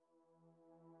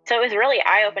So it was really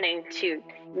eye-opening to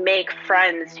make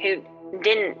friends who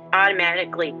didn't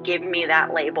automatically give me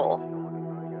that label.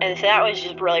 And so that was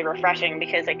just really refreshing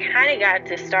because I kind of got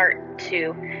to start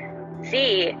to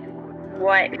see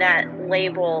what that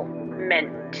label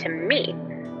meant to me.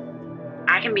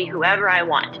 I can be whoever I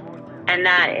want. And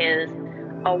that is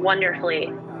a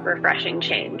wonderfully refreshing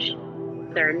change.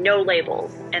 There are no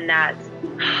labels, and that's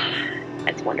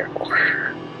wonderful.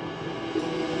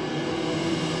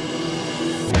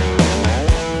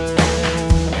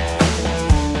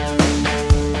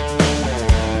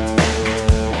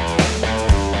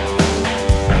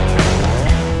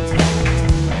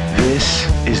 This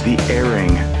is the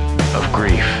airing of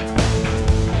grief.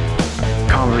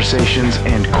 Conversations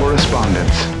and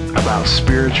correspondence about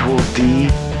spiritual de-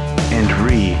 and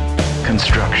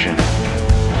reconstruction.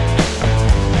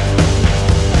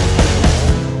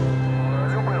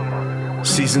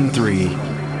 Season 3,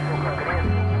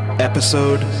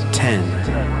 Episode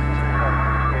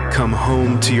 10, Come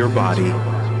Home to Your Body,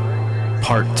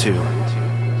 Part 2.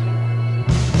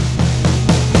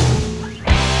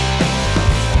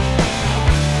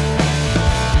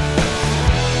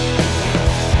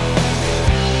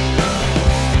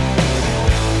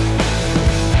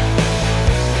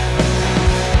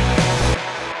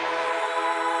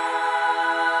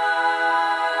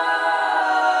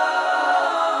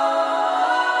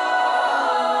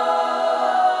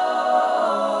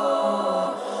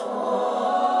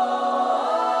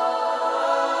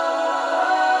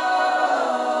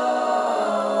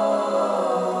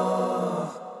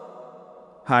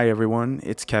 Hi everyone,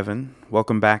 it's Kevin.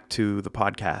 Welcome back to the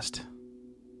podcast.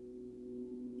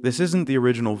 This isn't the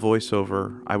original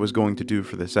voiceover I was going to do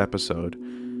for this episode.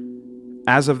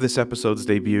 As of this episode's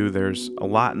debut, there's a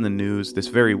lot in the news this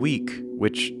very week,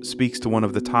 which speaks to one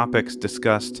of the topics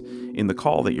discussed in the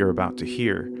call that you're about to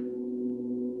hear.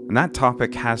 And that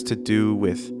topic has to do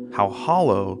with how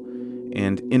hollow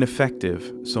and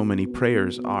ineffective so many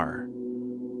prayers are.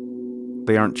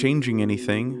 They aren't changing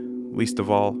anything, least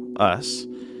of all us.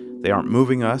 They aren't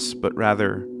moving us, but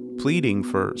rather pleading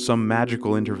for some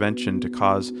magical intervention to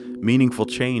cause meaningful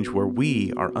change where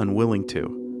we are unwilling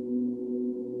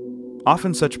to.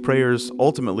 Often such prayers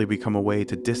ultimately become a way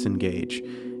to disengage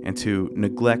and to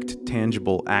neglect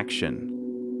tangible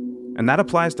action. And that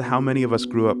applies to how many of us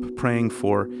grew up praying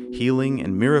for healing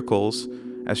and miracles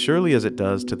as surely as it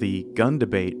does to the gun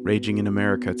debate raging in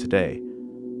America today.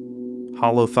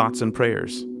 Hollow thoughts and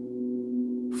prayers,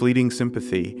 fleeting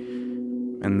sympathy,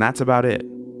 and that's about it.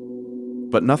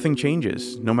 But nothing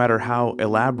changes, no matter how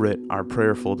elaborate our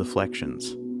prayerful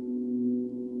deflections.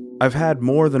 I've had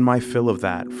more than my fill of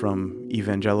that from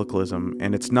evangelicalism,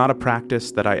 and it's not a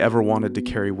practice that I ever wanted to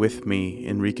carry with me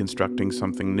in reconstructing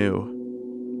something new.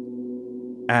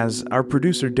 As our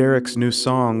producer Derek's new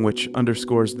song, which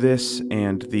underscores this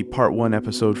and the Part 1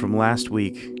 episode from last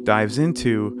week, dives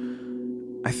into,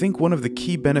 I think one of the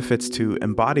key benefits to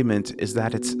embodiment is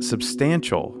that it's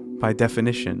substantial by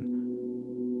definition.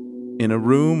 In a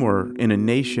room or in a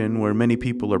nation where many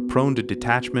people are prone to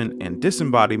detachment and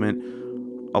disembodiment,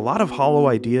 a lot of hollow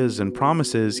ideas and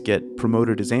promises get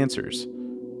promoted as answers,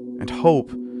 and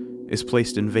hope is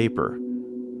placed in vapor.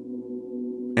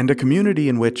 And a community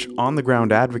in which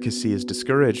on-the-ground advocacy is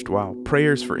discouraged while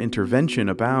prayers for intervention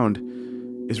abound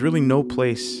is really no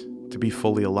place to be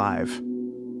fully alive.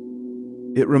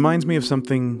 It reminds me of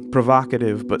something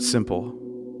provocative but simple.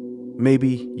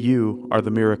 Maybe you are the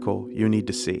miracle you need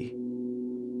to see.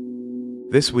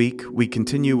 This week, we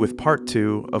continue with Part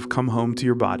 2 of Come Home to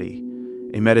Your Body,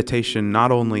 a meditation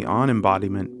not only on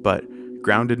embodiment, but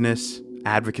groundedness,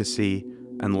 advocacy,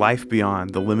 and life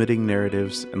beyond the limiting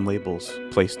narratives and labels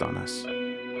placed on us.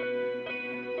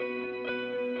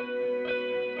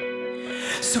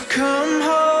 So come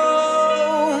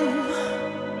home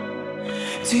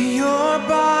to your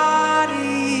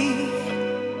body,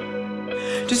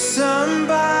 to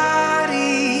somebody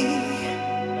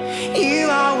you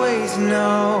always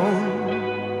know.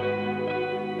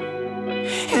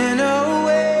 In a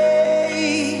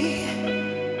way,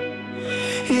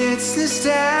 it's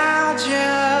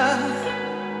nostalgia.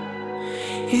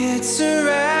 It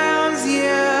surrounds you,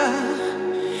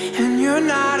 and you're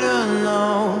not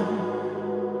alone.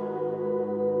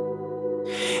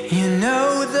 You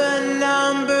know the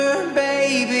number,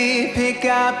 baby, pick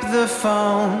up the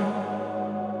phone.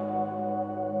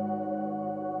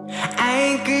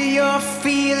 Anchor your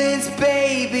feelings,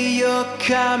 baby, you're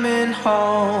coming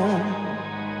home.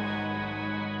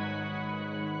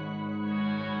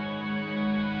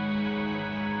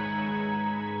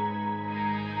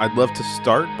 I'd love to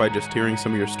start by just hearing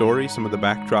some of your story, some of the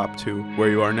backdrop to where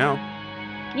you are now.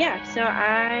 Yeah, so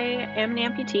I am an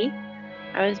amputee.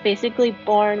 I was basically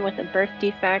born with a birth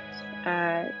defect.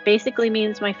 Basically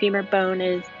means my femur bone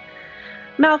is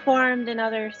malformed and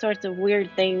other sorts of weird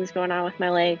things going on with my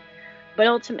leg. But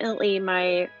ultimately,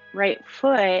 my right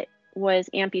foot was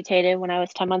amputated when I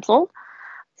was 10 months old.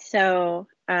 So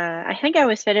I think I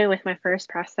was fitted with my first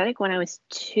prosthetic when I was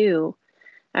 2.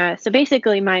 So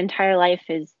basically, my entire life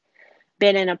has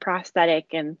been in a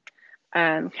prosthetic and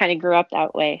kind of grew up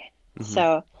that way. Mm-hmm.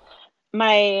 So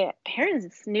my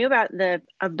parents knew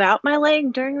about my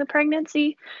leg during the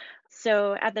pregnancy.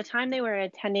 So at the time, they were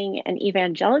attending an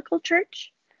evangelical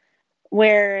church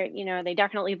where they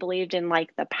definitely believed in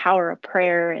like the power of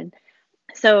prayer, and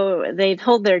so they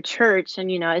told their church,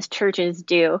 and as churches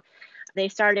do, they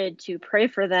started to pray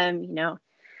for them.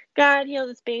 God, heal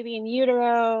this baby in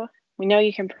utero. We know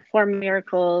you can perform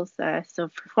miracles, so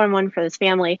perform one for this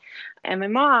family. And my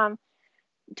mom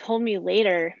told me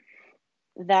later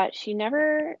that she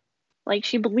never, like,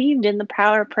 she believed in the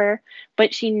power of prayer,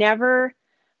 but she never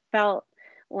felt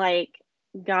like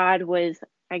God was,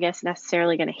 I guess,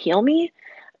 necessarily going to heal me.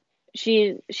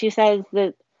 She says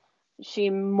that she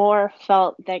more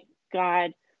felt that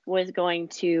God was going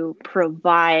to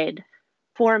provide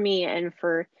for me and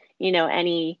for,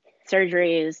 any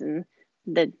surgeries and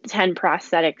the 10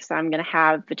 prosthetics I'm going to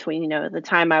have between, the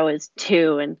time I was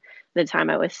 2 and the time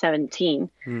I was 17.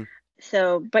 Mm.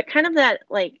 So, but kind of that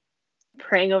like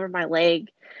praying over my leg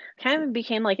kind of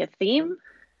became like a theme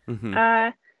Mm-hmm.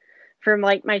 uh, from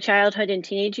like my childhood and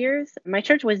teenage years. My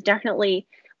church was definitely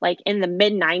like in the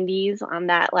mid 90s on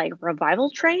that like revival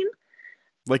train.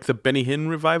 Like the Benny Hinn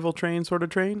revival train sort of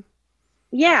train?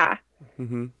 Yeah.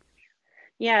 Mm-hmm.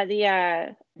 Yeah.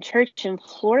 The church in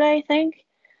Florida, I think.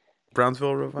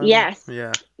 Brownsville revival? Yes.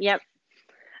 Yeah. Yep.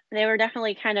 They were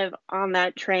definitely kind of on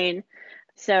that train.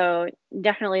 So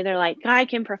definitely they're like, God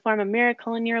can perform a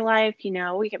miracle in your life.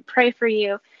 We can pray for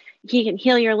you. He can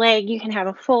heal your leg. You can have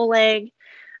a full leg.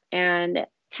 And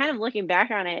kind of looking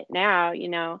back on it now,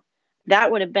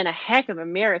 that would have been a heck of a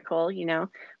miracle.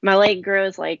 My leg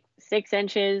grows like 6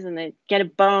 inches and they get a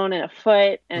bone and a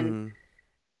foot. Mm-hmm.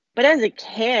 But as a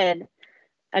kid,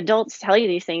 adults tell you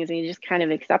these things and you just kind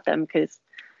of accept them because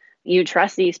you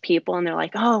trust these people and they're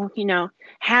like, oh,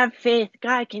 have faith.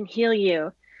 God can heal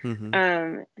you. Mm-hmm.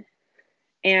 Um,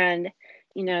 and,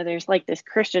 there's like this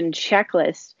Christian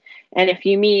checklist. And if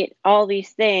you meet all these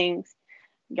things,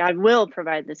 God will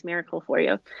provide this miracle for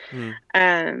you. Mm.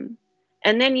 Um,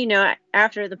 and then,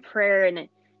 after the prayer and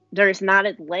there's not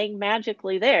a leg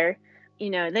magically there, they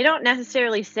don't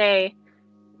necessarily say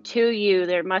to you,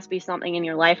 there must be something in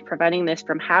your life preventing this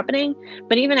from happening.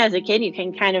 But even as a kid, you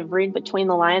can kind of read between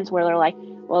the lines where they're like,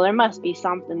 well, there must be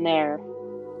something there,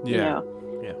 Yeah.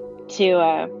 Yeah.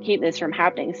 to keep this from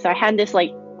happening. So I had this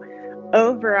like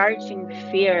overarching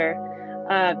fear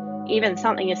of even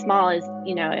something as small as,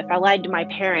 if I lied to my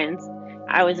parents,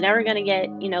 I was never going to get,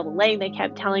 the leg they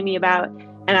kept telling me about,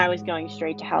 and I was going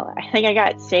straight to hell. I think I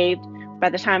got saved by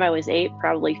the time I was 8,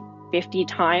 probably 50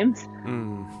 times.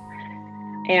 Mm.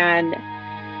 And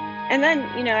then,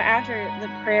 after the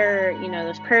prayer,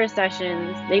 those prayer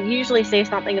sessions, they usually say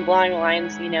something along the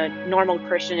lines, normal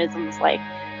Christianisms like,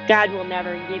 God will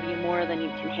never give you more than you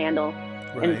can handle,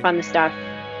 and Right. fun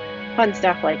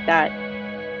stuff like that.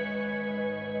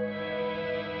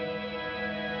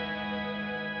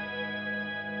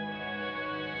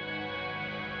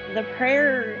 The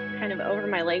prayer kind of over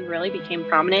my leg really became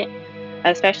prominent,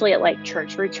 especially at like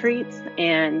church retreats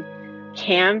and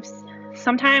camps.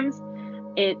 Sometimes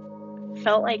it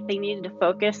felt like they needed to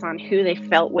focus on who they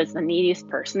felt was the neediest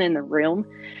person in the room.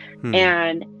 Hmm.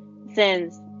 And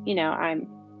since, I'm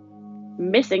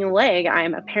missing a leg,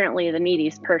 I'm apparently the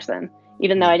neediest person,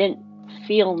 even though I didn't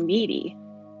feel needy.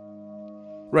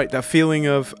 Right, that feeling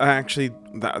of actually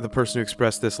the person who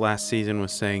expressed this last season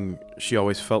was saying she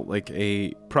always felt like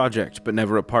a project but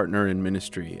never a partner in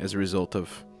ministry as a result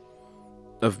of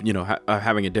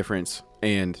having a difference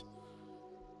and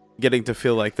getting to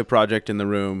feel like the project in the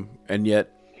room, and yet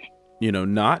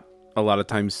not a lot of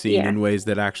times seen Yeah. in ways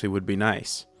that actually would be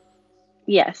nice.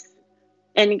 Yes.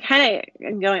 And kind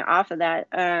of going off of that,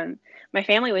 my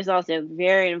family was also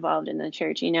very involved in the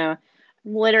church.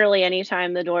 Literally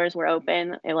anytime the doors were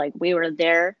open, like we were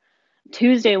there.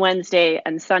 Tuesday, Wednesday,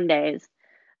 and Sundays,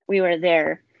 we were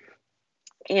there.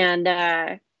 And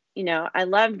I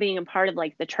loved being a part of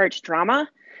like the church drama,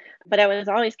 but I was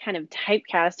always kind of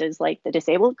typecast as like the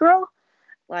disabled girl.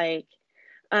 Like,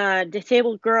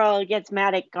 disabled girl gets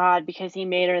mad at God because he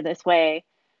made her this way,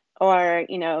 or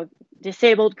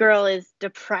disabled girl is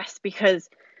depressed because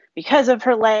of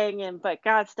her leg, but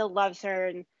God still loves her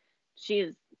and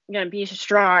she's gonna be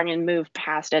strong and move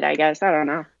past it, I guess. I don't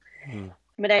know.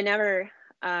 But I never,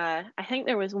 I think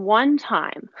there was one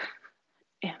time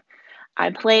I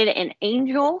played an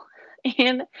angel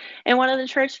in one of the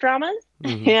church dramas,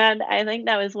 and I think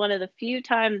that was one of the few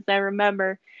times I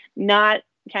remember not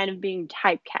kind of being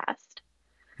typecast.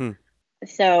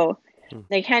 So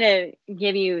they kind of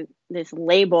give you this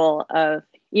label of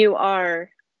you are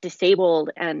disabled,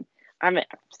 and I'm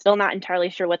still not entirely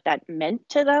sure what that meant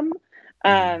to them.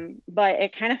 But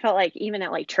it kind of felt like even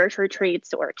at like church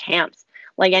retreats or camps,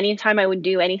 like anytime I would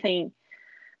do anything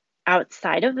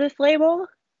outside of this label,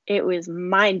 it was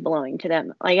mind blowing to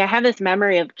them. Like I have this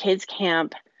memory of kids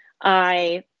camp.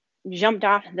 I jumped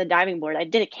off the diving board. I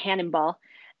did a cannonball,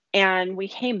 and we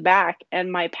came back,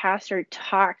 and my pastor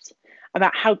talked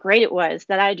about how great it was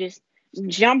that I just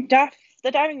jumped off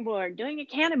the diving board doing a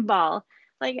cannonball.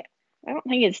 Like, I don't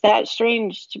think it's that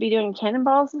strange to be doing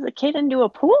cannonballs as a kid into a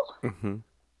pool.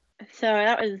 So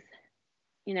that was,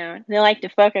 they like to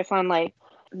focus on like,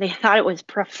 they thought it was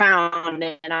profound,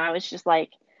 and I was just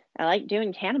like, I like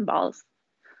doing cannonballs.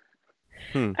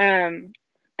 And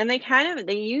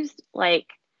they used like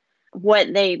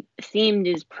what they seemed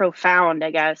is profound,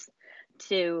 I guess,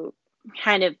 to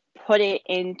kind of put it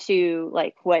into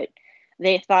like what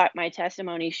they thought my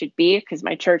testimony should be, because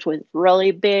my church was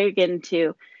really big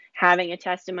into having a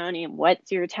testimony and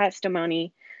what's your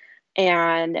testimony,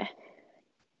 and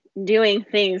doing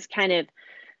things kind of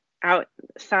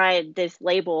outside this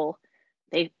label.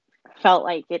 They felt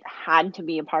like it had to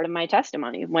be a part of my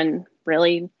testimony, when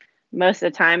really most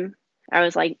of the time I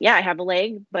was like, yeah, I have a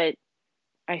leg, but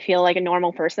I feel like a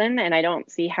normal person, and I don't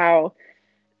see how,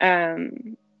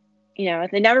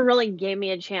 they never really gave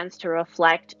me a chance to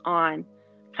reflect on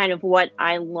kind of what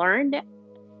I learned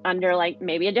under like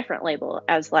maybe a different label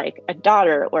as like a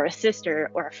daughter or a sister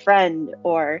or a friend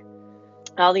or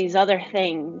all these other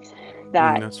things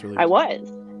that really I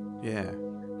was. Yeah.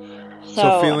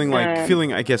 So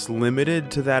feeling I guess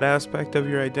limited to that aspect of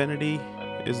your identity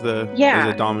is the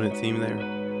dominant theme there.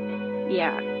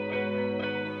 Yeah.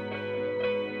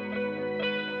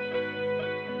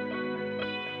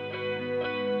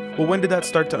 Well, when did that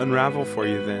start to unravel for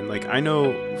you then? Like, I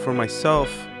know for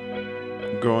myself,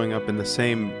 growing up in the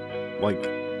same, like,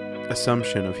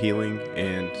 assumption of healing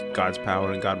and God's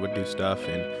power and God would do stuff,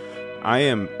 and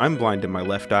I'm blind in my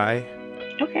left eye.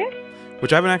 Okay.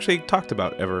 Which I haven't actually talked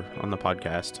about ever on the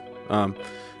podcast.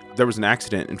 There was an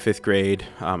accident in 5th grade.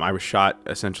 I was shot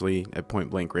essentially at point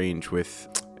blank range with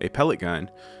a pellet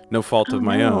gun, no fault of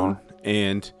my own.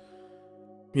 And,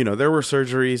 there were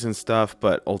surgeries and stuff,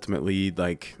 but ultimately,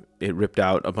 like, it ripped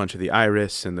out a bunch of the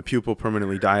iris and the pupil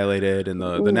permanently dilated and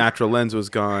the natural lens was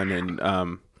gone.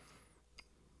 And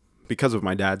because of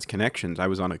my dad's connections, I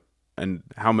was on and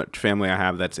how much family I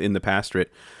have that's in the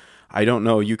pastorate, I don't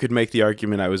know. You could make the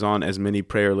argument I was on as many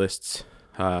prayer lists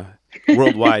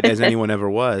worldwide as anyone ever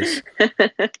was.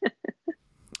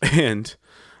 And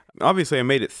obviously I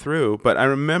made it through, but I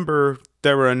remember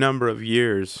there were a number of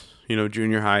years,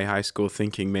 junior high, high school,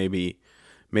 thinking maybe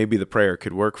the prayer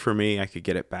could work for me. I could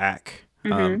get it back.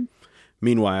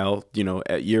 Meanwhile,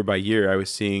 year by year, I was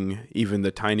seeing even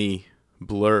the tiny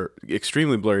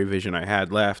extremely blurry vision I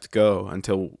had left go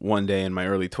until one day in my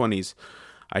early 20s,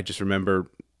 I just remember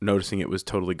noticing it was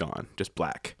totally gone, just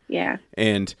black. Yeah.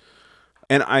 And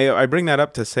I bring that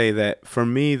up to say that for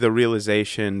me, the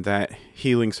realization that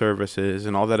healing services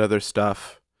and all that other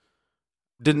stuff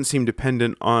didn't seem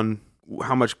dependent on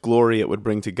how much glory it would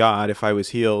bring to God if I was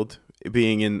healed,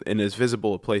 being in as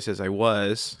visible a place as I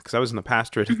was, because I was in the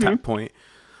pastorate at that point.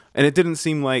 And it didn't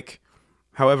seem like,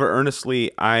 however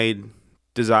earnestly I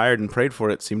desired and prayed for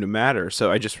it, seemed to matter.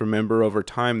 So I just remember over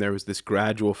time there was this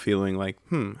gradual feeling like,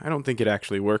 I don't think it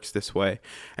actually works this way.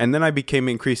 And then I became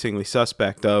increasingly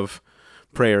suspect of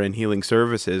prayer and healing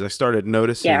services. I started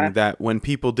noticing that when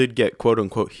people did get quote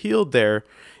unquote healed there,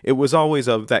 it was always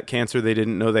of that cancer they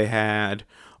didn't know they had,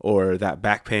 or that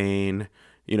back pain.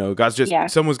 God's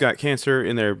just, someone's got cancer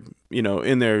in their,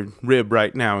 in their rib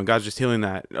right now, and God's just healing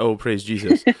that. Oh, praise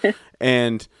Jesus.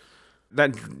 And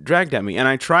that dragged at me. And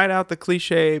I tried out the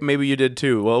cliche, maybe you did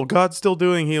too. Well, God's still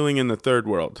doing healing in the third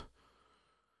world,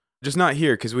 just not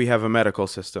here because we have a medical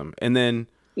system. And then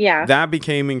that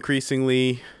became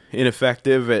increasingly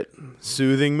ineffective at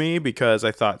soothing me, because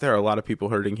I thought there are a lot of people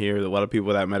hurting here, a lot of people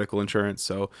without medical insurance.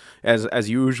 So as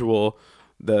usual,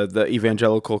 the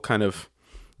evangelical kind of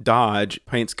dodge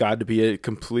paints God to be a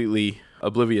completely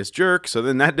oblivious jerk. So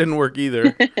then that didn't work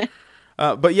either.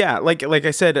 But yeah, like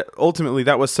I said, ultimately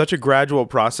that was such a gradual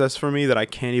process for me that I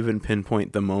can't even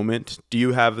pinpoint the moment. Do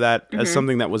you have that as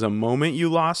something that was a moment you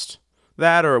lost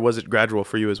that, or was it gradual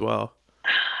for you as well?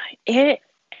 It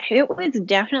It was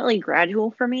definitely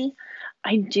gradual for me.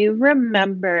 I do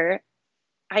remember,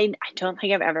 I don't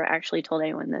think I've ever actually told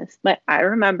anyone this, but I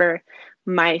remember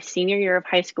my senior year of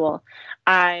high school,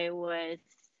 I was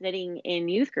sitting in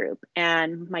youth group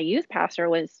and my youth pastor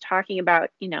was talking about,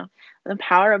 the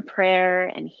power of prayer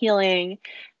and healing.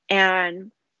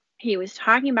 And he was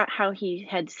talking about how he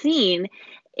had seen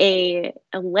a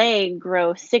leg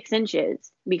grow 6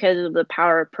 inches because of the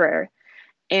power of prayer.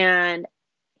 And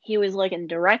he was looking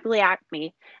directly at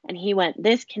me and he went,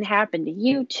 "This can happen to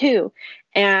you too."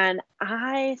 And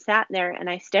I sat there and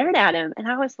I stared at him and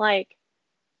I was like,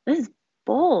 "This is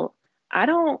bull. I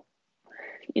don't,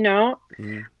 you know,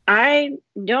 Mm. I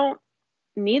don't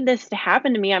need this to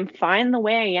happen to me. I'm fine the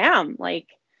way I am." Like,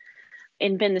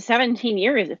 it's been the 17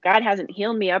 years. If God hasn't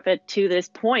healed me to this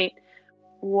point,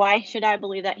 why should I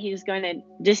believe that he's going to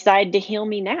decide to heal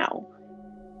me now?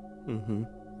 Mm-hmm.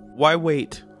 Why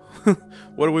wait?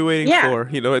 What are we waiting Yeah. for?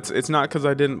 It's not because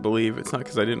I didn't believe. It's not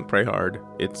because I didn't pray hard.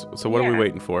 So what are we Yeah.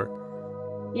 waiting for?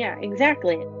 Yeah,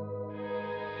 exactly.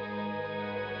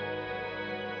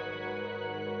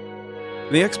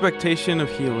 The expectation of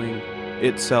healing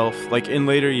itself, like in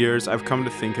later years, I've come to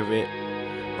think of it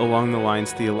along the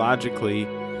lines theologically,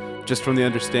 just from the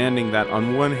understanding that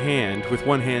with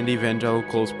one hand,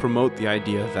 evangelicals promote the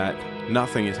idea that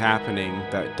nothing is happening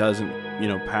that doesn't,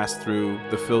 pass through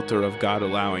the filter of God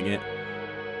allowing it.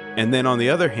 And then on the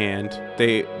other hand,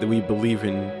 we believe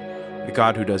in the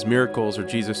God who does miracles, or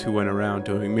Jesus who went around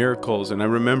doing miracles. And I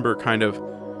remember kind of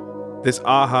this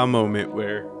aha moment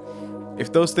where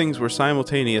if those things were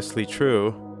simultaneously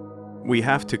true, we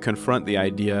have to confront the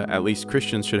idea, at least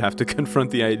Christians should have to confront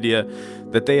the idea,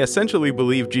 that they essentially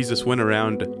believe Jesus went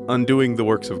around undoing the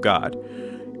works of God.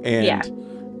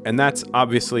 And that's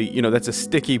obviously, that's a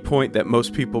sticky point that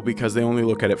most people, because they only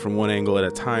look at it from one angle at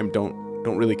a time, don't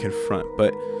really confront.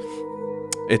 But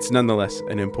it's nonetheless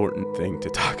an important thing to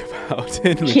talk about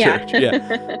in the church. Yeah.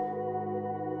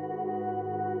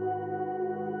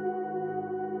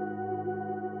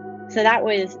 So that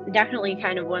was definitely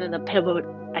kind of one of the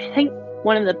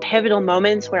pivotal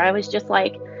moments where I was just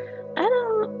like, I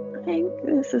don't think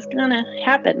this is gonna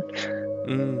happen.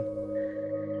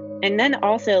 And then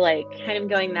also like kind of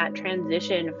going that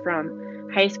transition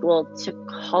from high school to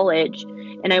college,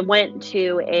 and I went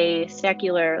to a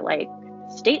secular like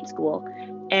state school,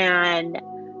 and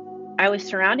I was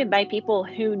surrounded by people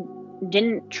who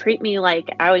didn't treat me like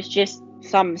I was just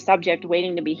some subject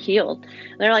waiting to be healed.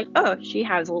 They're like, "Oh, she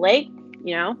has a leg,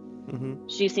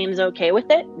 she seems okay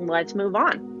with it. Let's move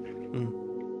on."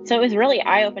 So it was really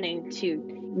eye-opening to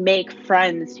make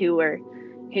friends who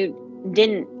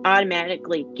didn't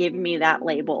automatically give me that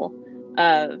label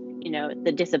of,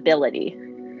 the disability.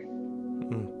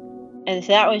 And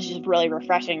so that was just really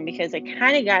refreshing because I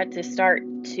kind of got to start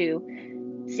to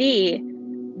see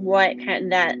what kind of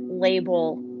that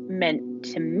label meant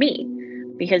to me.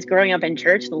 Because growing up in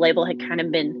church, the label had kind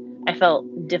of been, I felt,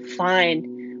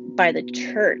 defined by the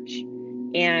church.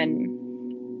 And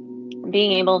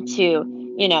being able to,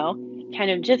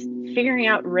 kind of just figuring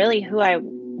out really who I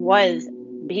was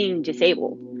being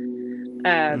disabled.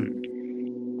 And,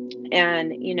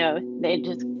 they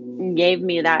just gave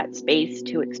me that space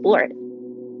to explore it.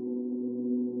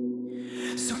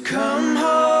 So come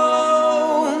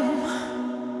home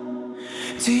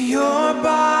to your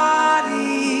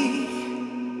body,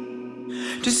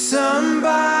 to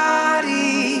somebody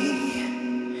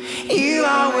you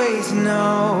always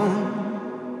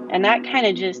know. And that kind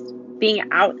of just being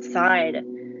outside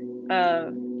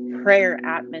of prayer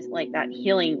atmosphere, like that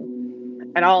healing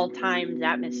at all times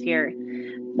atmosphere,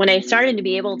 when I started to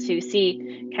be able to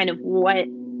see kind of what,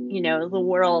 the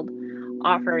world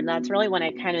offered, that's really when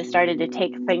I kind of started to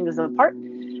take things apart,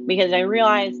 because I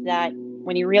realized that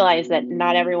when you realize that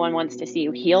not everyone wants to see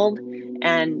you healed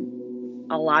and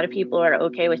a lot of people are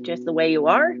okay with just the way you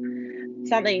are,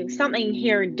 something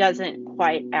here doesn't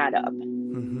quite add up.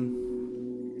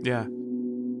 Yeah.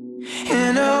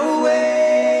 In a way,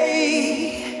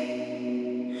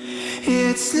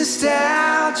 it's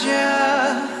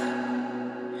nostalgia.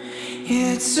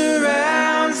 It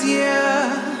surrounds you,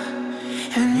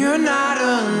 and you're not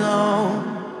alone.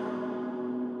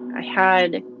 I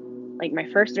had like my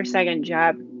first or second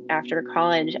job after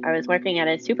college. I was working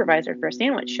as a supervisor for a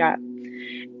sandwich shop.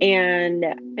 And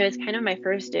it was kind of my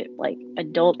first like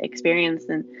adult experience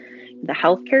in the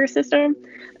healthcare system.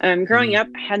 Growing up,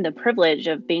 I had the privilege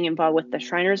of being involved with the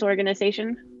Shriners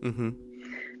organization.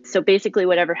 So basically,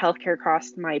 whatever healthcare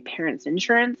costs my parents'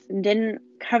 insurance didn't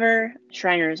cover,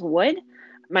 Shriners would.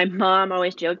 My mom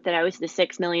always joked that I was the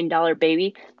 $6 million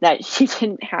baby that she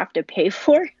didn't have to pay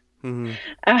for.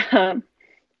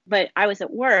 But I was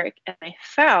at work and I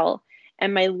fell,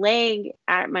 and my leg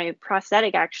at my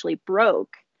prosthetic actually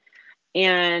broke.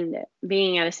 And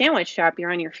being at a sandwich shop,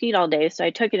 you're on your feet all day. So I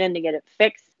took it in to get it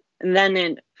fixed. And then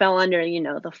it fell under,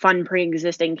 the fund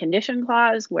pre-existing condition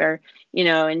clause where,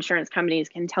 insurance companies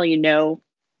can tell you no,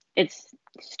 it's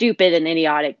stupid and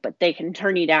idiotic, but they can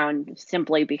turn you down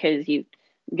simply because you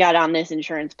got on this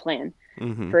insurance plan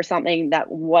for something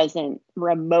that wasn't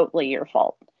remotely your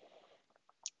fault.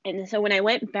 And so when I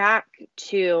went back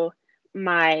to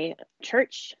my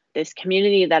church, this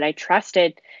community that I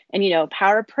trusted, and,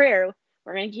 power of prayer,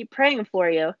 we're going to keep praying for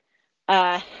you.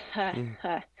 I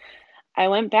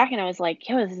went back and I was like,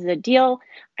 yo, this is a deal.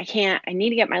 I need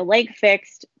to get my leg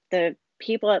fixed. The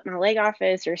people at my leg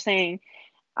office are saying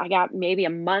I got maybe a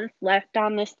month left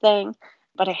on this thing,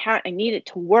 but I need it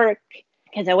to work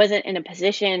because I wasn't in a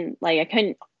position, like I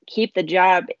couldn't keep the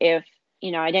job if,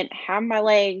 I didn't have my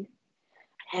leg.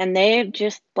 And they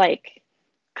just like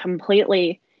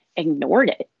completely ignored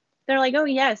it. They're like, oh,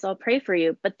 yes, I'll pray for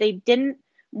you. But they didn't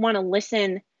want to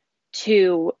listen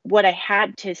to what I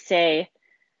had to say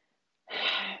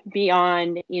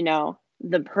beyond,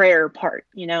 the prayer part,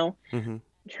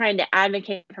 trying to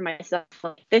advocate for myself.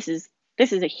 Like, this is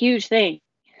a huge thing.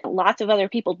 Lots of other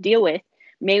people deal with.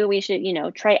 Maybe we should,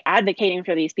 try advocating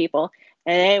for these people.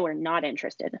 And they were not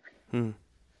interested.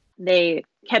 They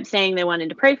kept saying they wanted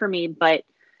to pray for me,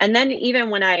 and then even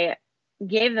when I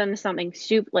gave them something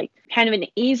super, like kind of an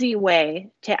easy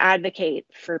way to advocate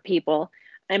for people,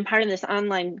 I'm part of this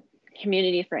online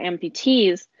community for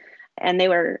amputees, and they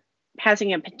were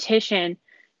passing a petition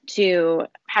to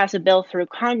pass a bill through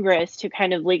Congress to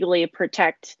kind of legally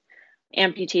protect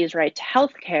amputees' right to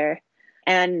health care.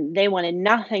 And they wanted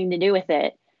nothing to do with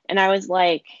it. And I was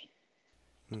like,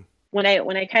 when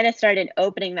I kind of started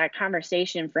opening that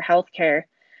conversation for healthcare,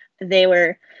 they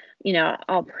were,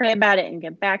 I'll pray about it and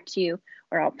get back to you,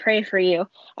 or I'll pray for you.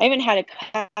 I even had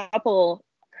a couple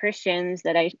Christians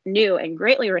that I knew and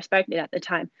greatly respected at the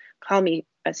time call me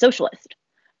a socialist,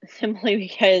 simply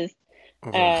because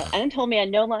and told me I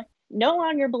no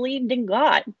longer believed in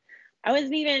God. I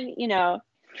wasn't even,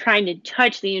 trying to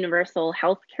touch the universal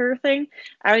healthcare thing.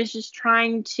 I was just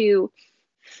trying to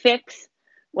fix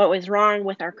what was wrong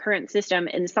with our current system,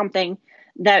 and something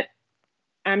that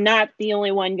I'm not the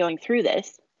only one going through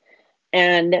this.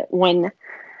 And when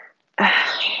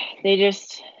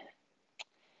there's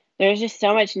just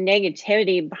so much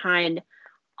negativity behind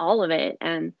all of it.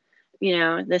 And,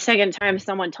 the second time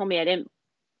someone told me I didn't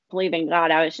believe in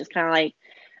God, I was just kind of like,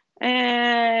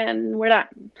 and we're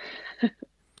done.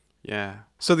 Yeah.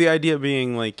 So the idea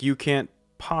being like, you can't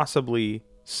possibly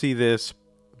see this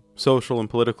social and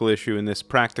political issue in this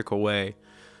practical way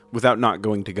without not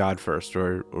going to God first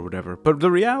or whatever. But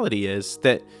the reality is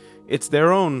that it's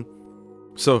their own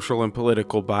social and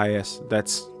political bias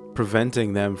that's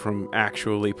preventing them from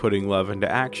actually putting love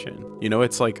into action.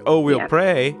 It's like, oh, we'll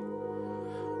pray,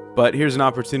 but here's an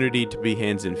opportunity to be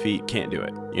hands and feet. Can't do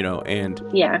it,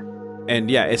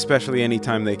 and especially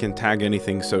anytime they can tag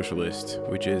anything socialist,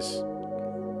 which is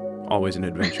always an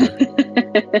adventure.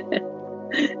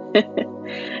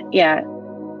 Yeah.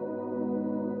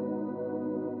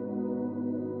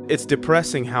 It's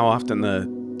depressing how often the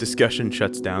discussion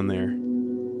shuts down there.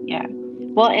 Yeah.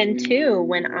 Well, and two,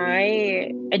 when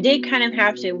I did kind of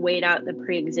have to wait out the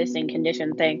pre-existing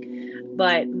condition thing,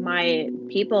 but my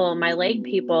leg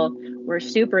people were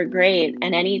super great.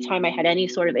 And anytime I had any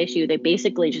sort of issue, they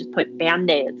basically just put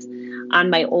Band-Aids on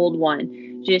my old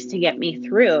one just to get me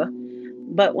through.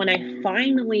 But when I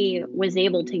finally was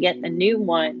able to get the new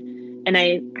one, and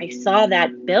I saw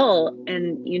that bill,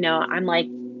 and, I'm like,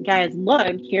 guys,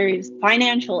 look, here's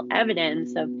financial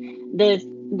evidence of this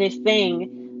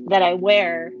thing that I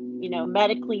wear,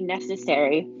 medically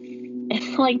necessary.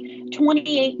 It's like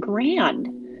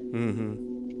 $28,000.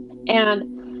 And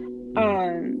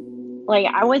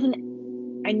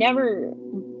I never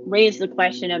raised the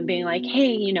question of being like,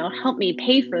 hey, help me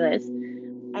pay for this.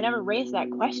 I never raised that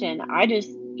question. I just,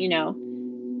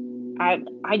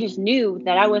 I just knew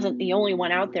that I wasn't the only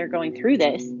one out there going through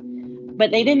this.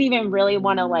 But they didn't even really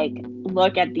want to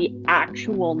look at the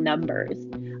actual numbers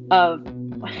of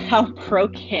how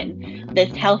broken this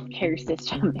healthcare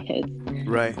system is.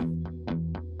 Right.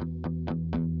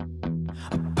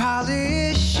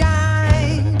 Polish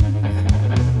shine,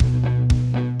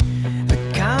 the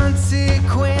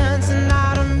consequence,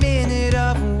 not a minute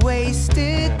of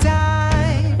wasted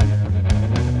time.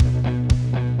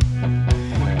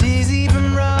 Dizzy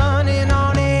from running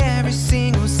on every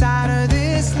single side of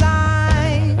this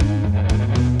line.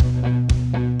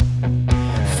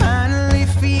 Finally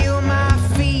feel my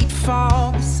feet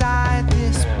fall beside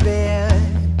this bed.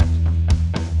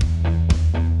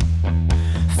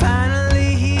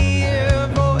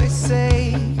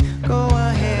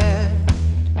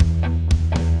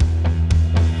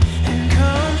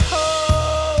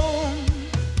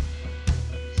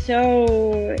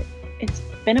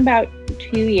 been about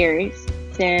 2 years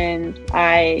since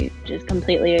I just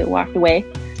completely walked away.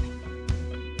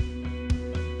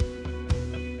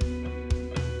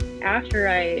 After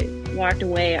I walked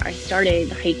away, I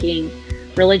started hiking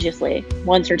religiously,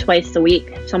 once or twice a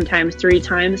week, sometimes 3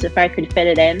 times if I could fit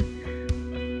it in.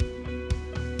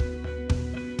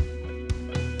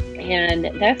 And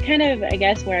that's kind of, I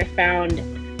guess, where I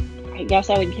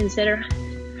would consider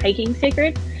hiking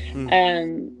sacred.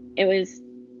 It was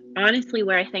honestly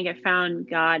where I think I found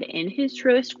God in his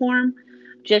truest form,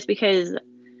 just because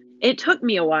it took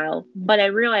me a while, but I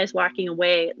realized walking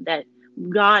away that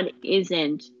God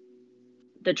isn't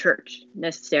the church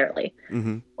necessarily,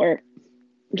 or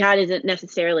God isn't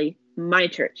necessarily my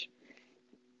church.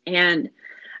 And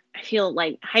I feel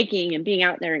like hiking and being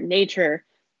out there in nature,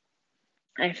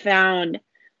 I found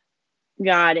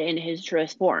God in his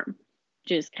truest form,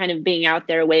 just kind of being out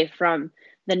there away from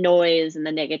the noise and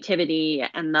the negativity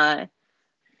and the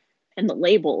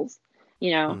labels.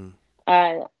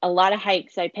 A lot of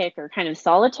hikes I pick are kind of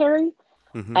solitary,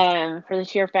 for the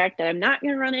sheer fact that I'm not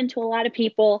going to run into a lot of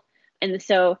people, and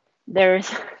so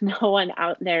there's no one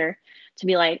out there to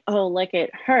be like, oh, look at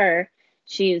her,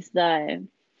 she's the,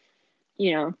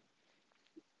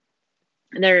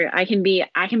 there. I can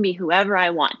be whoever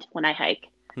I want when I hike,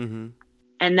 and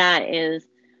that is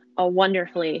a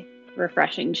wonderfully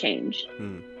refreshing change.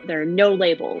 There are no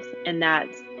labels, and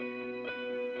that's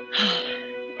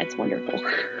it's wonderful.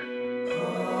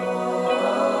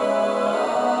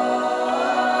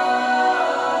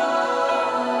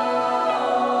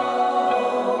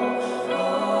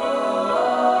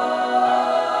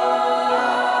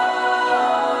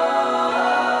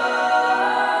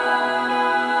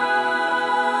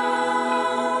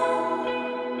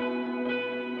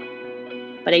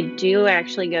 But I do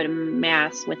actually go to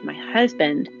Mass with my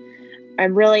husband. I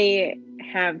really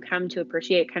have come to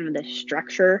appreciate kind of the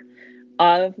structure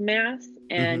of Mass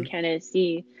and kind of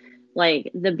see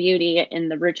like the beauty in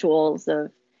the rituals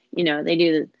of,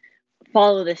 they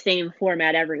follow the same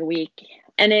format every week.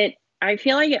 And I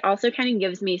feel like it also kind of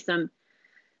gives me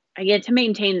I get to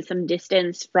maintain some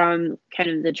distance from kind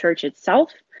of the church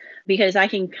itself, because I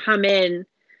can come in,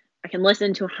 I can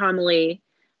listen to a homily,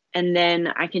 and then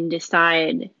I can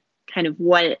decide kind of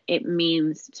what it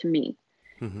means to me.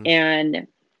 And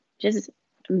just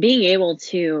being able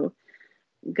to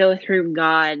go through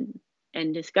God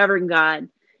and discover God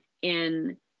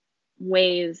in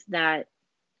ways that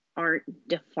aren't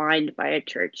defined by a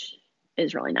church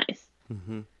is really nice.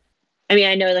 I mean,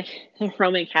 I know like the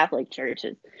Roman Catholic Church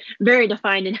is very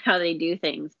defined in how they do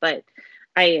things, but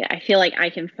I feel like I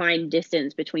can find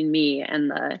distance between me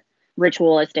and the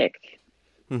ritualistic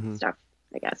stuff,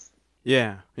 I guess.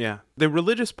 Yeah. The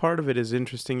religious part of it is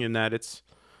interesting in that it's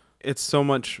so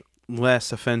much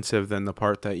less offensive than the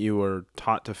part that you were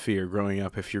taught to fear growing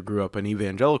up if you grew up an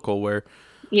evangelical, where,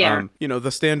 the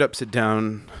stand-up,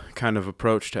 sit-down kind of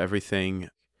approach to everything.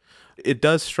 It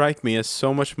does strike me as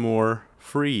so much more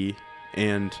free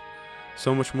and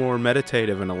so much more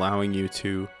meditative, and allowing you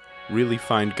to really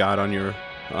find God on your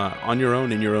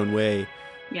own, in your own way,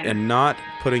 and not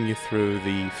putting you through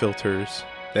the filters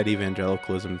that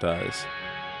evangelicalism does.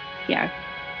 Yeah.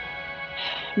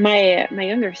 My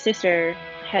younger sister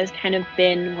has kind of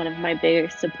been one of my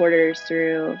biggest supporters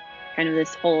through kind of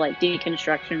this whole like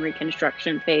deconstruction,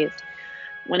 reconstruction phase.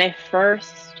 When I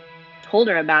first told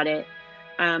her about it,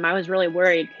 I was really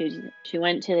worried because she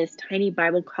went to this tiny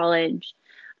Bible college.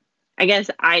 I guess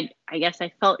I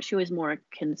felt she was more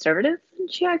conservative than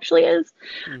she actually is.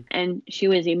 And she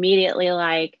was immediately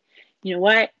like, you know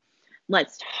what?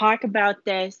 Let's talk about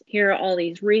this. Here are all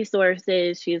these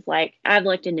resources. She's like, I've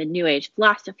looked into New Age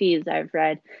philosophies. I've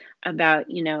read about,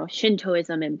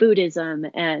 Shintoism and Buddhism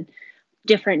and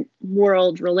different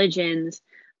world religions.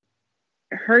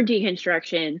 Her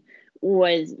deconstruction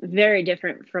was very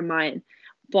different from mine.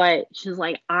 But she's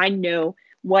like, I know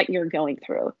what you're going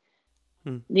through.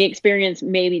 The experience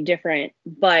may be different,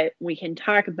 but we can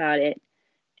talk about it.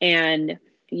 And,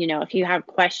 if you have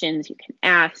questions, you can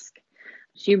ask.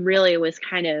 She really was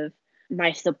kind of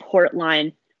my support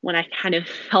line when I kind of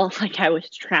felt like I was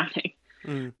drowning.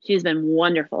 She's been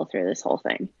wonderful through this whole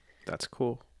thing. That's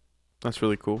cool. That's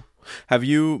really cool. Have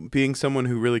you, being someone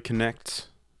who really connects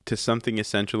to something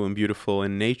essential and beautiful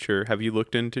in nature, have you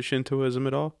looked into Shintoism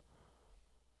at all?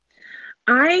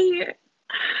 I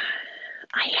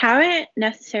haven't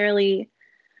necessarily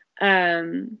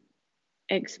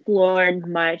explored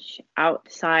much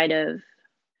outside of,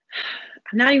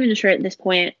 I'm not even sure at this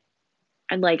point.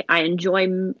 I like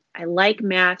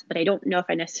Mass, but I don't know if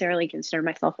I necessarily consider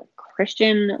myself a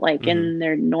Christian, like in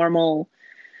their normal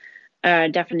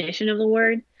definition of the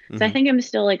word. So I think I'm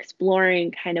still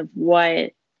exploring kind of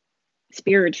what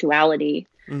spirituality.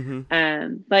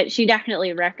 But she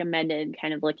definitely recommended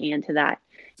kind of looking into that.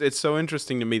 It's so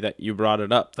interesting to me that you brought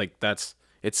it up. Like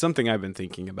it's something I've been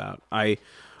thinking about. I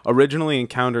originally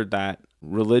encountered that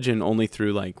religion only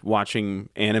through like watching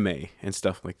anime and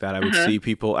stuff like that. I would see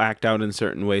people act out in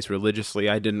certain ways religiously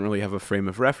I didn't really have a frame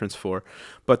of reference for.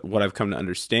 But what I've come to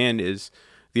understand is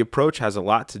the approach has a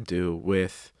lot to do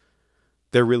with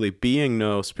there really being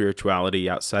no spirituality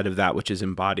outside of that which is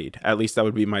embodied. At least that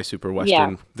would be my super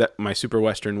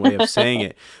Western way of saying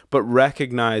it. But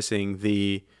recognizing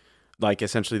the like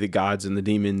essentially the gods and the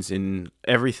demons in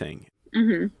everything,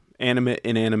 animate,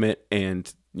 inanimate,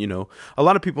 and a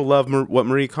lot of people love what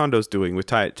Marie Kondo's doing with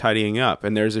tidying up,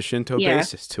 and there's a Shinto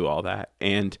basis to all that,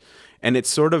 and it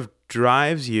sort of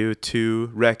drives you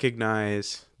to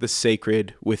recognize the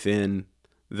sacred within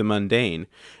the mundane.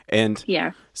 And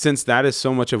since that is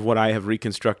so much of what I have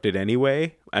reconstructed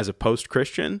anyway as a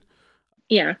post-Christian,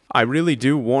 I really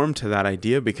do warm to that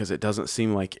idea because it doesn't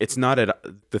seem like it's not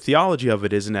the theology of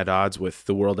it isn't at odds with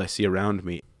the world I see around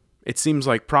me. It seems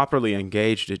like properly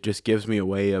engaged, it just gives me a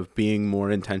way of being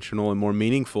more intentional and more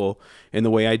meaningful in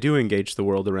the way I do engage the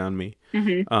world around me.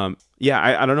 I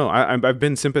don't know. I've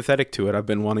been sympathetic to it. I've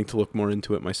been wanting to look more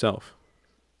into it myself.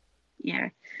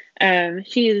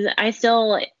 I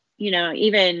still,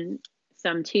 even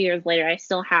some 2 years later, I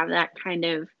still have that kind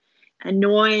of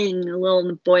annoying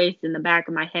little voice in the back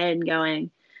of my head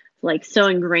going, like, so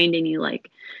ingrained in you, like,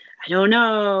 I don't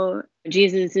know,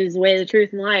 Jesus is the way, the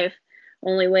truth, and life.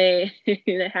 Only way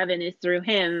to heaven is through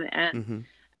him. And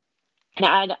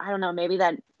I don't know, maybe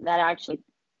that actually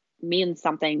means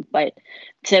something, but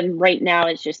to right now,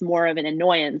 it's just more of an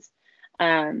annoyance.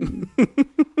 That's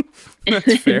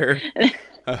fair.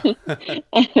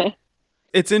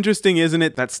 It's interesting, isn't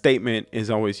it? That statement is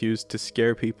always used to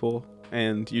scare people,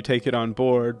 and you take it on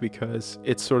board because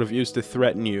it's sort of used to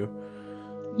threaten you.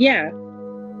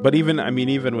 But even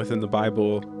within the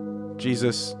Bible,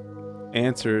 Jesus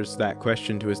answers that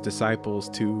question to his disciples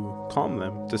to calm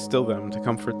them, to still them, to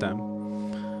comfort them.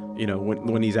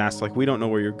 When he's asked, like, we don't know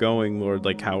where you're going, Lord,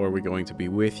 like, how are we going to be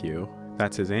with you?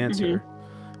 That's his answer.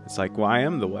 It's like, well, I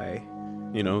am the way,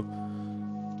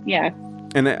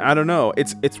 And I don't know,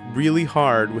 it's really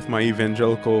hard with my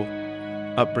evangelical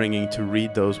upbringing to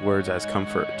read those words as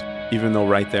comfort, even though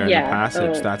right there in the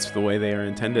passage, that's the way they are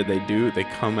intended. They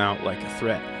come out like a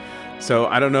threat. So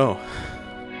I don't know.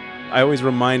 I always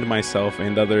remind myself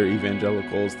and other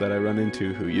evangelicals that I run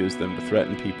into who use them to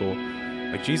threaten people.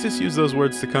 Like, Jesus used those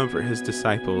words to comfort his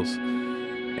disciples.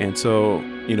 And so,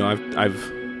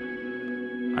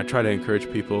 I try to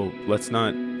encourage people, let's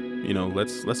not,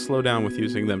 let's slow down with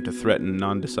using them to threaten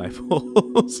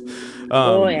non-disciples.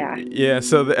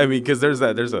 So because there's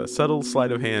a subtle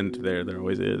sleight of hand there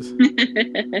always is.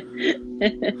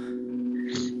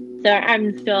 So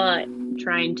I'm still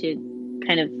trying to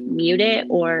kind of mute it,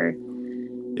 or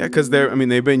because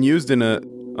they've been used in a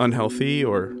unhealthy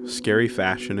or scary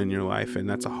fashion in your life, and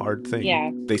that's a hard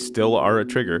thing. They still are a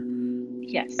trigger,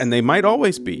 and they might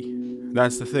always be.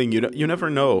 That's the thing. You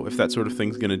never know if that sort of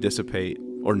thing's going to dissipate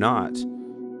or not.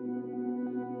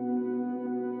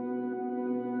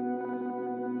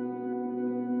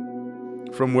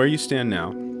 From where you stand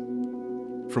now,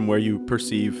 from where you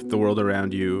perceive the world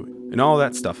around you and all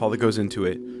that stuff, all that goes into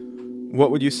it,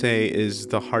 what would you say is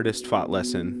the hardest fought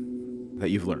lesson that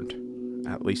you've learned,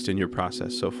 at least in your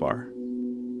process so far?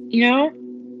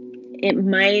 It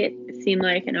might seem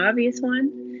like an obvious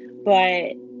one,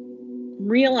 but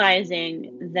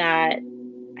realizing that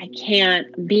I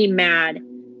can't be mad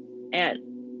at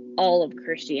all of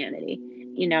Christianity.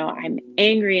 I'm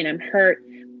angry and I'm hurt,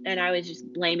 and I was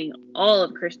just blaming all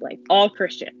of all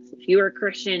Christians. If you are a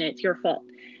Christian, it's your fault.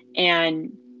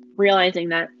 And realizing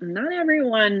that not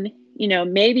everyone,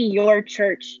 maybe your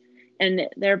church, and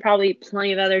there are probably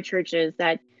plenty of other churches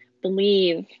that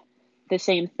believe the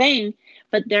same thing,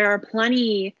 but there are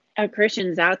plenty of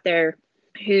Christians out there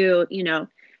who,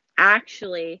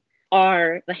 actually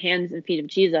are the hands and feet of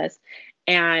Jesus.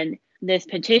 And this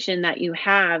petition that you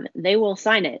have, they will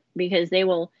sign it because they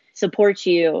will support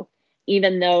you,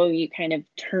 even though you kind of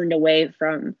turned away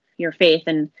from your faith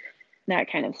and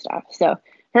that kind of stuff. So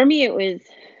for me,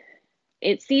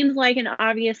 it seems like an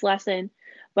obvious lesson,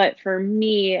 but for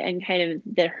me, and kind of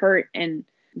the hurt and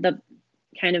the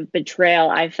kind of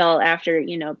betrayal I felt after,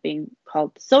 being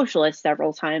called socialist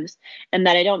several times, and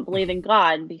that I don't believe in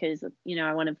God because,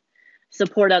 I want to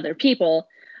support other people,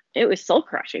 it was soul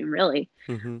crushing, really.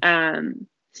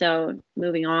 So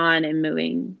moving on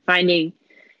and finding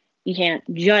you can't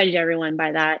judge everyone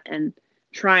by that, and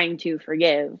trying to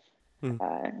forgive.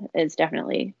 is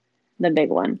definitely the big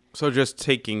one. So just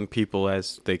taking people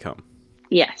as they come.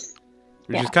 Yes.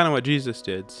 Which is kind of what Jesus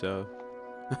did, so.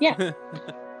 Yeah.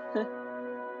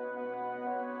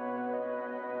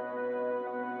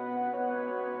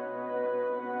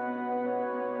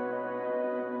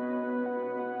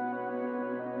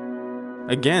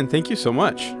 Again, thank you so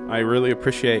much. I really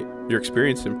appreciate your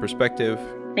experience and perspective.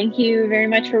 Thank you very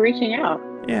much for reaching out.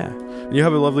 Yeah. You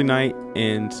have a lovely night,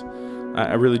 and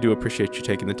I really do appreciate you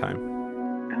taking the time.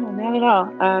 Oh, not at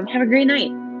all. Have a great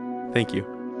night. Thank you.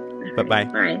 Bye-bye.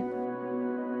 Bye.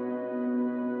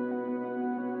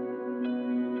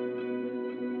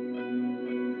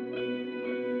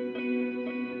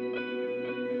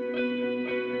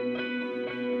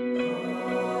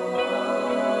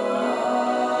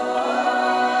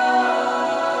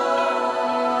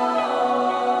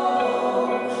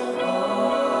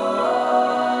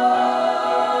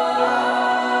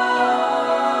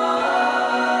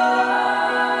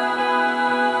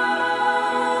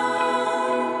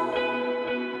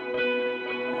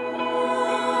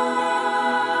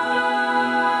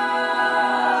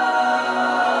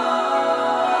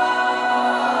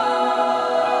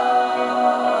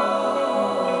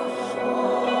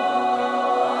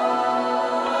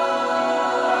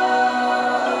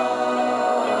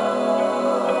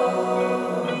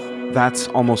 That's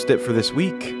almost it for this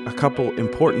week. A couple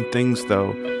important things,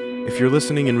 though. If you're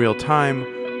listening in real time,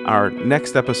 our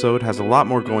next episode has a lot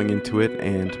more going into it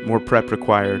and more prep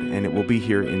required, and it will be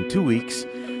here in 2 weeks.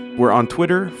 We're on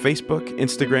Twitter, Facebook,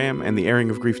 Instagram, and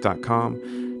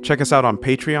theairingofgrief.com. Check us out on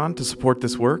Patreon to support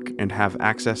this work and have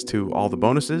access to all the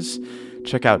bonuses.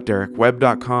 Check out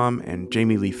DerekWebb.com and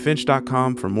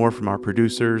JamieLeeFinch.com for more from our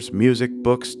producers, music,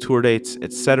 books, tour dates,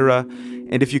 etc.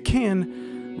 And if you can,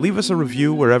 leave us a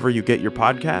review wherever you get your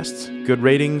podcasts. Good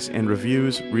ratings and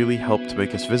reviews really help to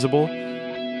make us visible.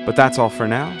 But that's all for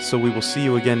now, so we will see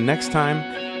you again next time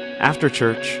after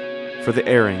church for the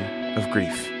airing of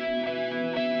grief.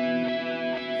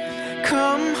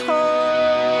 Come